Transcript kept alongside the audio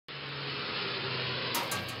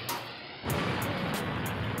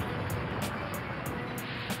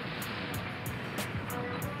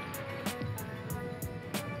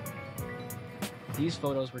These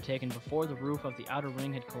photos were taken before the roof of the outer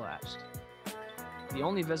ring had collapsed. The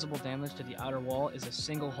only visible damage to the outer wall is a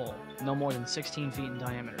single hole, no more than 16 feet in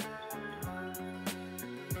diameter.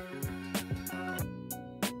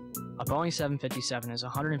 A Boeing 757 is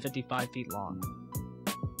 155 feet long,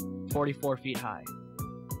 44 feet high,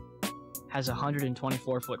 has a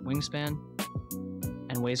 124-foot wingspan,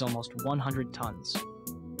 and weighs almost 100 tons.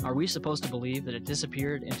 Are we supposed to believe that it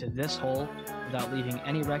disappeared into this hole without leaving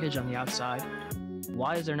any wreckage on the outside?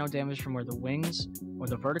 Why is there no damage from where the wings, or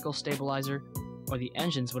the vertical stabilizer, or the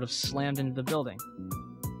engines would have slammed into the building?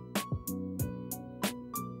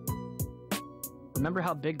 Remember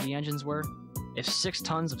how big the engines were? If 6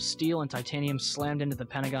 tons of steel and titanium slammed into the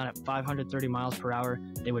Pentagon at 530 miles per hour,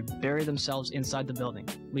 they would bury themselves inside the building,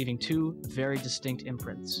 leaving 2 very distinct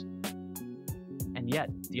imprints. And yet,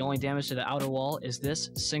 the only damage to the outer wall is this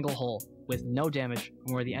single hole, with no damage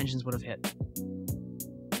from where the engines would have hit.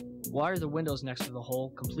 Why are the windows next to the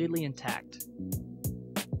hole completely intact?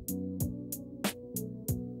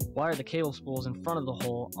 Why are the cable spools in front of the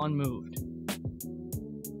hole unmoved?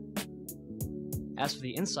 As for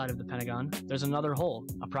the inside of the Pentagon, there's another hole,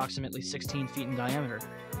 approximately 16 feet in diameter,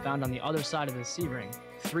 found on the other side of the C-ring,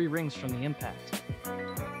 3 rings from the impact.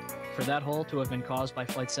 For that hole to have been caused by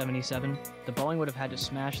Flight 77, the Boeing would have had to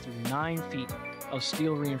smash through 9 feet of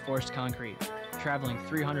steel-reinforced concrete, traveling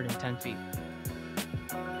 310 feet.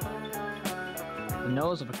 The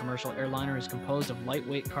nose of a commercial airliner is composed of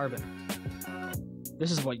lightweight carbon.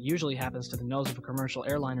 This is what usually happens to the nose of a commercial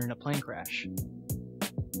airliner in a plane crash.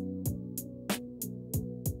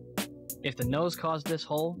 If the nose caused this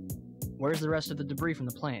hole, where's the rest of the debris from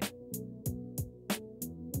the plane?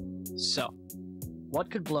 So,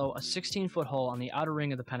 what could blow a 16-foot hole on the outer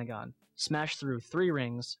ring of the Pentagon, smash through 3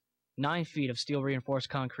 rings, 9 feet of steel-reinforced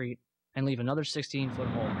concrete, and leave another 16-foot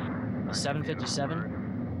hole? A 757?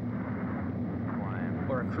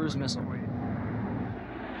 Or a cruise missile?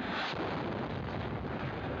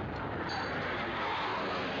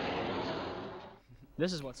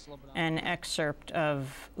 This is what Slobodan... An excerpt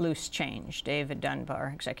of Loose Change. David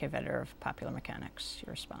Dunbar, Executive Editor of Popular Mechanics.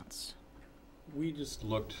 Your response? We just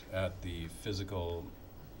looked at the physical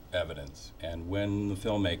evidence, and when the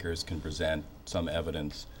filmmakers can present some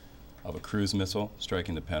evidence of a cruise missile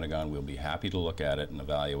striking the Pentagon, we'll be happy to look at it and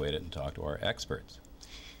evaluate it and talk to our experts.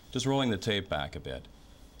 Just rolling the tape back a bit,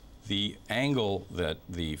 the angle that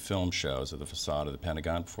the film shows of the facade of the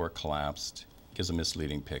Pentagon before it collapsed gives a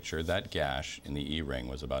misleading picture. That gash in the E-ring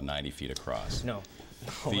was about 90 feet across. No,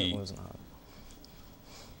 it was not.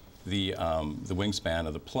 The wingspan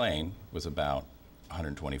of the plane was about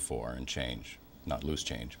 124 and change, not loose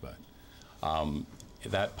change, but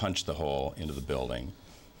that punched the hole into the building.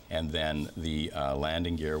 And then the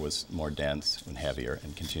landing gear was more dense and heavier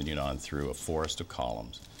and continued on through a forest of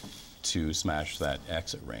columns to smash that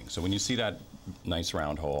exit ring. So when you see that nice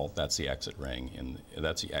round hole, that's the exit ring,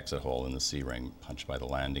 that's the exit hole in the C-ring punched by the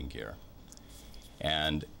landing gear.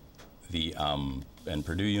 And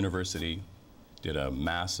Purdue University did a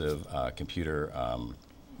massive computer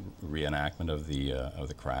reenactment of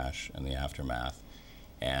the crash and the aftermath.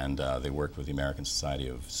 And they worked with the American Society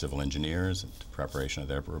of Civil Engineers in preparation of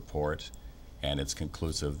their report, and it's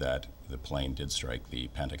conclusive that the plane did strike the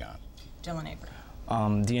Pentagon. Dylan Avery.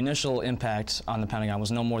 The initial impact on the Pentagon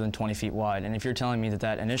was no more than 20 feet wide, and if you're telling me that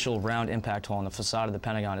that initial round impact hole in the facade of the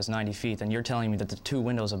Pentagon is 90 feet, then you're telling me that the 2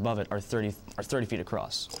 windows above it are 30 feet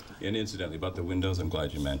across. And incidentally, about the windows, I'm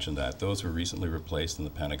glad you mentioned that. Those were recently replaced in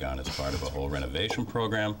the Pentagon as part of a whole renovation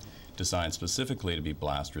program designed specifically to be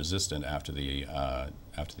blast resistant after the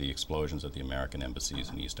explosions at the American embassies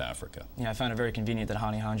in East Africa. Yeah, I found it very convenient that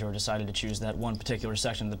Hani Hanjour decided to choose that one particular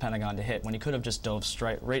section of the Pentagon to hit when he could have just dove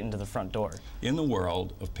right into the front door. In the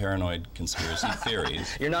world of paranoid conspiracy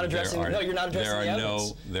theories, you're not addressing. No, you're not addressing the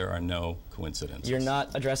evidence. There are no coincidences. You're not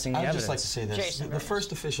addressing the evidence. I would just like to say this. The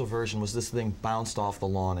first official version was this thing bounced off the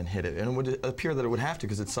lawn and hit it, and it would appear that it would have to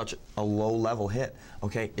because it's such a low-level hit.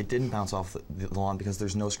 Okay, it didn't bounce off the lawn because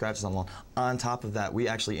there's no scratches on the lawn. On top of that, we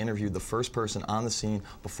actually interviewed the first person on the scene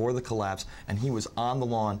before the collapse, and he was on the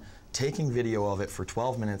lawn taking video of it for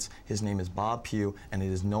 12 minutes. His name is Bob Pugh, and it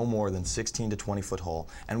is no more than 16 to 20-foot hole.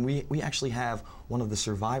 And we actually have one of the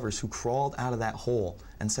survivors who crawled out of that hole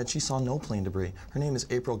and said she saw no plane debris. Her name is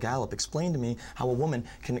April Gallup. Explained to me how a woman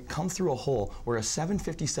can come through a hole where a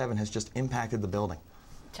 757 has just impacted the building.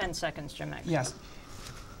 10 seconds, Jim Meggs. Yes.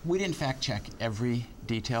 We didn't fact check every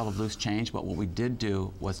detail of Loose Change, but what we did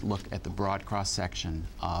do was look at the broad cross-section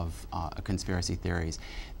of conspiracy theories.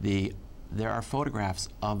 There are photographs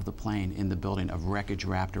of the plane in the building of wreckage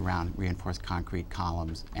wrapped around reinforced concrete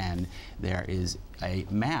columns, and there is a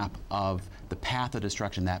map of the path of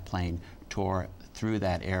destruction that plane tour through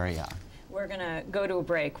that area. We're going to go to a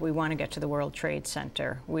break. We want to get to the World Trade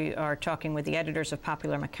Center. We are talking with the editors of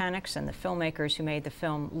Popular Mechanics and the filmmakers who made the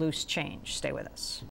film Loose Change. Stay with us.